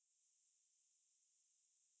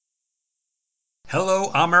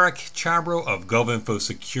Hello, I'm Eric Chabro of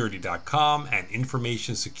GovInfoSecurity.com and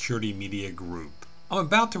Information Security Media Group. I'm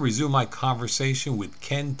about to resume my conversation with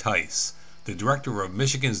Ken Theis, the director of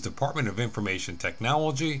Michigan's Department of Information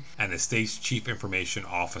Technology and the state's Chief Information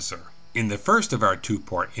Officer. In the first of our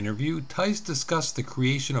two-part interview, Theis discussed the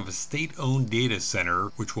creation of a state-owned data center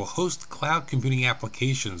which will host cloud computing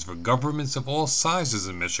applications for governments of all sizes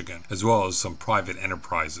in Michigan, as well as some private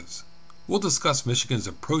enterprises. We'll discuss Michigan's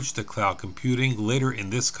approach to cloud computing later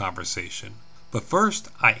in this conversation. But first,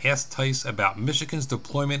 I asked Theis about Michigan's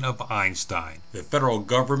deployment of Einstein, the federal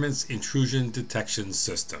government's intrusion detection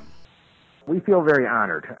system. We feel very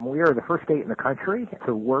honored. We are the first state in the country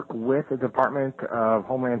to work with the Department of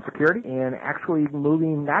Homeland Security in actually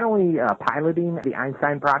moving, not only piloting the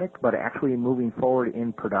Einstein product, but actually moving forward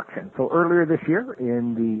in production. So earlier this year,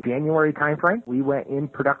 in the January timeframe, we went in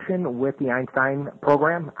production with the Einstein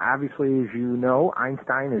program. Obviously, as you know,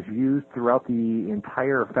 Einstein is used throughout the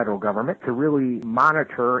entire federal government to really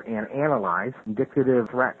monitor and analyze indicative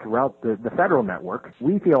threat throughout the federal network.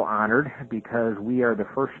 We feel honored because we are the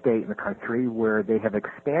first state in the country where they have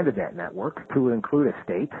expanded that network to include a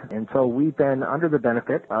state. And so we've been under the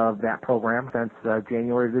benefit of that program since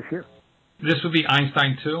January of this year. This would be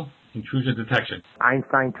Einstein 2, intrusion detection.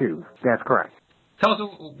 Einstein 2, that's correct. Tell us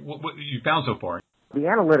what you found so far. The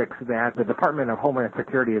analytics that the Department of Homeland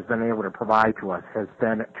Security has been able to provide to us has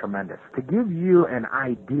been tremendous. To give you an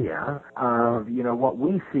idea of, what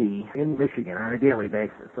we see in Michigan on a daily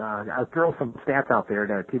basis, I'll throw some stats out there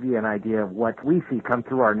to give you an idea of what we see come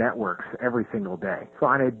through our networks every single day. So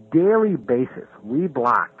on a daily basis, we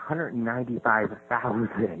block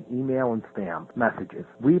 195,000 email and spam messages.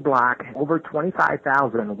 We block over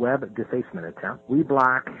 25,000 web defacement attempts. We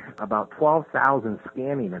block about 12,000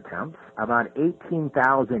 scamming attempts, about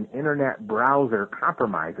 18,000 internet browser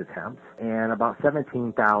compromise attempts, and about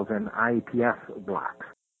 17,000 IPS blocks.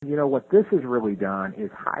 What this has really done is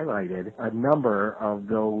highlighted a number of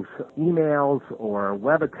those emails or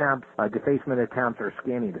web attempts, defacement attempts, or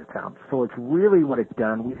scanning attempts. So it's really what it's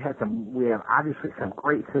done. We have obviously some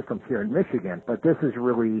great systems here in Michigan, but this is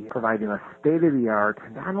really providing a state-of-the-art,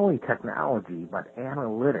 not only technology, but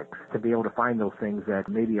analytics to be able to find those things that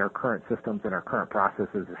maybe our current systems and our current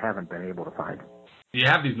processes haven't been able to find. You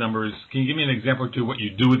have these numbers. Can you give me an example or two of what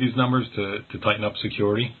you do with these numbers to tighten up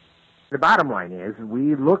security? The bottom line is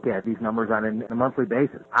we look at these numbers on a monthly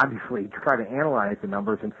basis. Obviously, to try to analyze the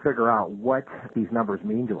numbers and figure out what these numbers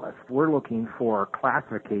mean to us. We're looking for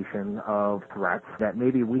classification of threats that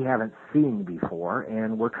maybe we haven't seen before,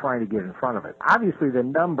 and we're trying to get in front of it. Obviously, the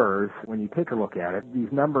numbers, when you take a look at it,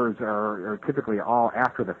 these numbers are typically all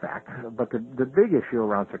after the fact. But the big issue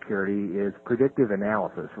around security is predictive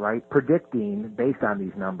analysis, right? Predicting, based on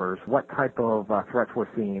these numbers, what type of threats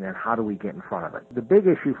we're seeing and how do we get in front of it. The big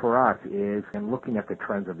issue for us is in looking at the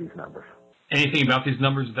trends of these numbers. Anything about these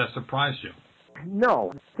numbers that surprised you?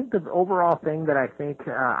 No. I think the overall thing that I think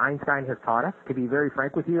Einstein has taught us, to be very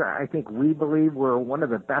frank with you, I think we believe we're one of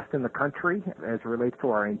the best in the country as it relates to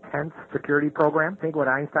our intense security program. I think what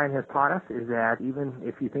Einstein has taught us is that even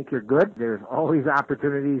if you think you're good, there's always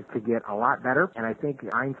opportunities to get a lot better. And I think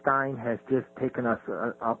Einstein has just taken us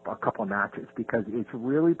up a couple notches because it's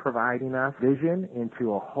really providing us vision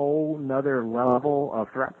into a whole nother level of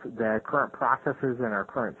threats that current processes and our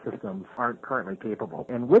current systems aren't currently capable.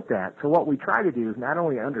 And with that, so what we try to do is not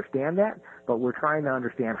only understand that, but we're trying to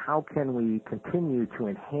understand how can we continue to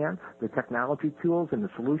enhance the technology tools and the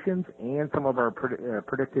solutions and some of our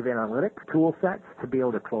predictive analytic tool sets to be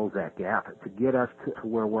able to close that gap, to get us to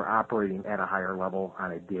where we're operating at a higher level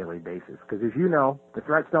on a daily basis. Because as you know, the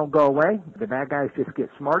threats don't go away. The bad guys just get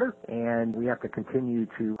smarter, and we have to continue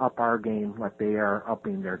to up our game like they are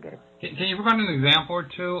upping their game. Can you provide an example or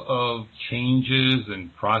two of changes in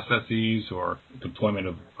processes or deployment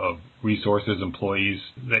of resources, employees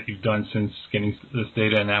that you've done since getting this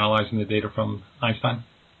data and analyzing the data from Einstein?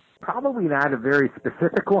 Probably not a very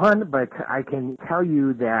specific one, but I can tell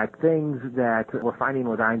you that things that we're finding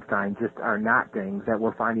with Einstein just are not things that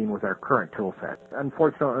we're finding with our current tool set.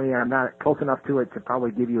 Unfortunately, I'm not close enough to it to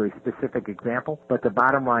probably give you a specific example, but the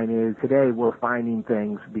bottom line is today we're finding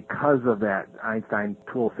things because of that Einstein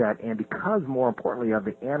tool set and because, more importantly, of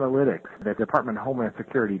the analytics that Department of Homeland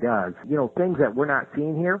Security does. Things that we're not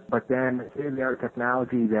seeing here, but then in our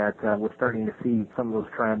technology that we're starting to see some of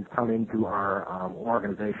those trends come into our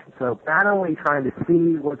organization. So not only trying to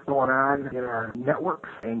see what's going on in our networks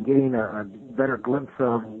and getting a better glimpse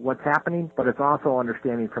of what's happening, but it's also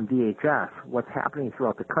understanding from DHS what's happening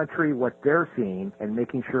throughout the country, what they're seeing, and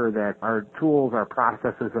making sure that our tools, our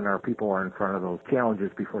processes, and our people are in front of those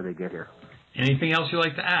challenges before they get here. Anything else you'd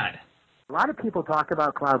like to add? A lot of people talk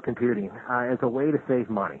about cloud computing as a way to save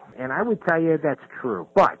money, and I would tell you that's true.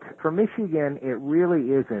 But for Michigan, it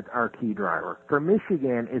really isn't our key driver. For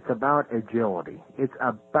Michigan, it's about agility. It's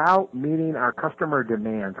about meeting our customer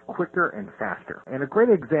demands quicker and faster. And a great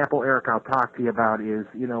example, Eric, I'll talk to you about is,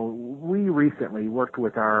 we recently worked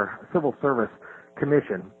with our Civil Service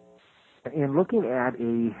Commission in looking at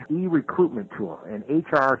a e-recruitment tool, an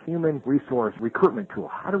HR human resource recruitment tool.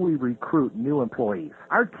 How do we recruit new employees?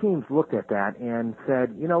 Our teams looked at that and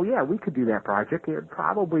said, yeah, we could do that project. It would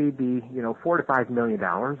probably be, $4 to $5 million,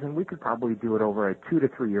 and we could probably do it over a 2 to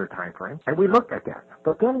 3 year time frame. And we looked at that.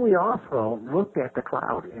 But then we also looked at the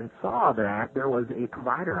cloud and saw that there was a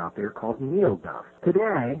provider out there called NeoGov.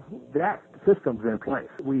 Today, that system's in place.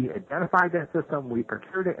 We identified that system, we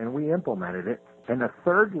procured it, and we implemented it in a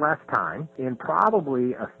third less time, in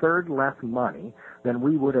probably a third less money than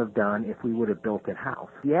we would have done if we would have built it in-house.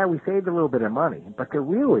 Yeah, we saved a little bit of money, but the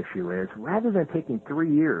real issue is, rather than taking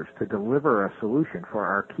 3 years to deliver a solution for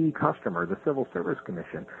our key customer, the Civil Service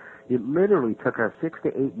Commission, it literally took us 6 to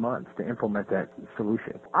 8 months to implement that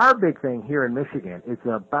solution. Our big thing here in Michigan is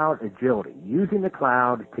about agility, using the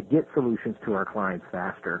cloud to get solutions to our clients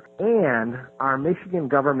faster. And our Michigan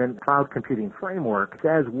government cloud computing framework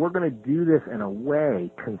says we're going to do this in a way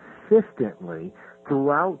consistently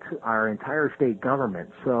throughout our entire state government.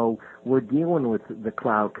 So we're dealing with the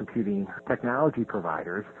cloud computing technology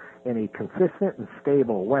providers in a consistent and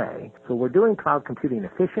stable way. So we're doing cloud computing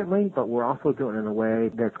efficiently, but we're also doing it in a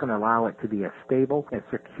way that's going to allow it to be a stable and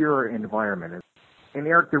secure environment. And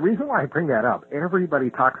Eric, the reason why I bring that up,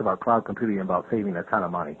 everybody talks about cloud computing and about saving a ton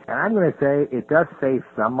of money. And I'm going to say it does save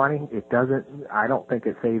some money. I don't think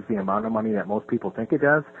it saves the amount of money that most people think it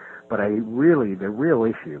does. But the real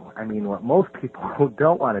issue, what most people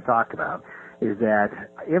don't want to talk about is that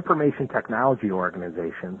information technology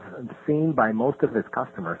organizations, seen by most of its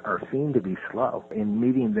customers, are seen to be slow in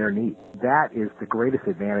meeting their needs. That is the greatest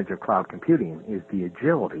advantage of cloud computing, is the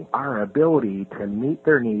agility, our ability to meet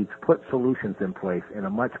their needs, put solutions in place in a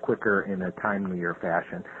much quicker and a timelier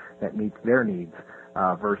fashion that meets their needs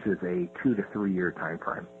versus a 2 to 3 year time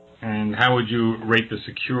frame. And how would you rate the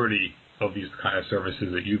security of these kind of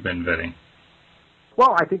services that you've been vetting?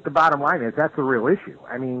 Well, I think the bottom line is that's the real issue.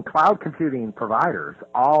 Cloud computing providers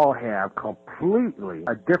all have completely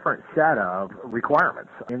a different set of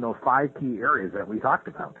requirements in those 5 key areas that we talked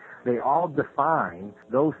about. They all define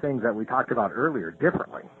those things that we talked about earlier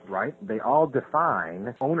differently, right? They all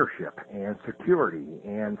define ownership and security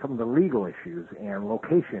and some of the legal issues and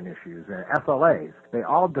location issues and SLAs. They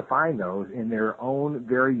all define those in their own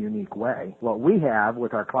very unique way. What we have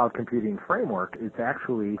with our cloud computing framework is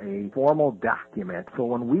actually a formal document. So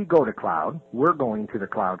when we go to cloud, we're going to the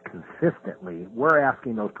cloud consistently. We're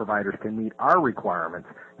asking those providers to meet our requirements,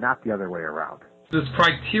 not the other way around. This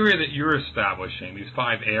criteria that you're establishing, these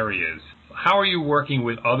 5 areas, how are you working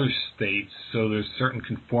with other states so there's certain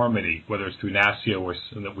conformity, whether it's through NASCIO, which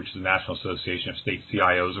is the National Association of State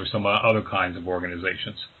CIOs, or some other kinds of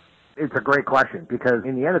organizations? It's a great question, because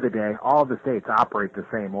in the end of the day, all the states operate the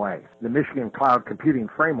same way. The Michigan Cloud Computing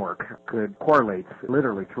Framework could correlate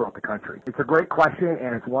literally throughout the country. It's a great question,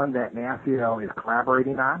 and it's one that NASCIO is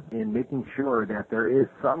collaborating on in making sure that there is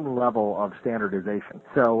some level of standardization.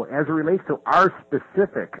 So as it relates to our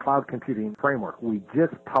specific cloud computing framework, we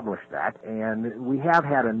just published that, and we have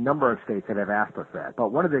had a number of states that have asked us that.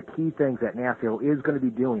 But one of the key things that NASCIO is going to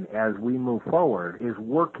be doing as we move forward is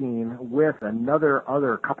working with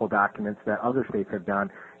other couple documents that other states have done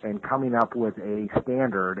and coming up with a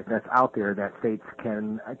standard that's out there that states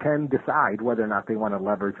can decide whether or not they want to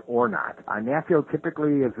leverage or not. NASCIO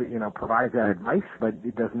typically provides that advice, but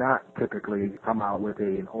it does not typically come out with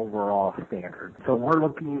an overall standard. So we're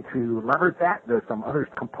looking to leverage that. There's some other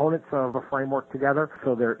components of a framework together,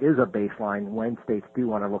 so there is a baseline when states do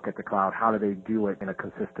want to look at the cloud. How do they do it in a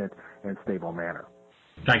consistent and stable manner?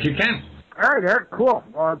 Thank you, Ken. All right, Eric, cool.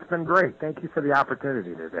 Well, it's been great. Thank you for the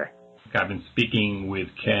opportunity today. I've been speaking with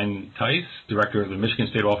Ken Theis, Director of the Michigan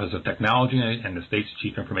State Office of Technology and the state's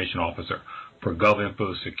Chief Information Officer for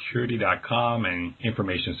GovInfoSecurity.com and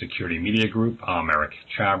Information Security Media Group. I'm Eric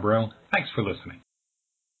Chabrow. Thanks for listening.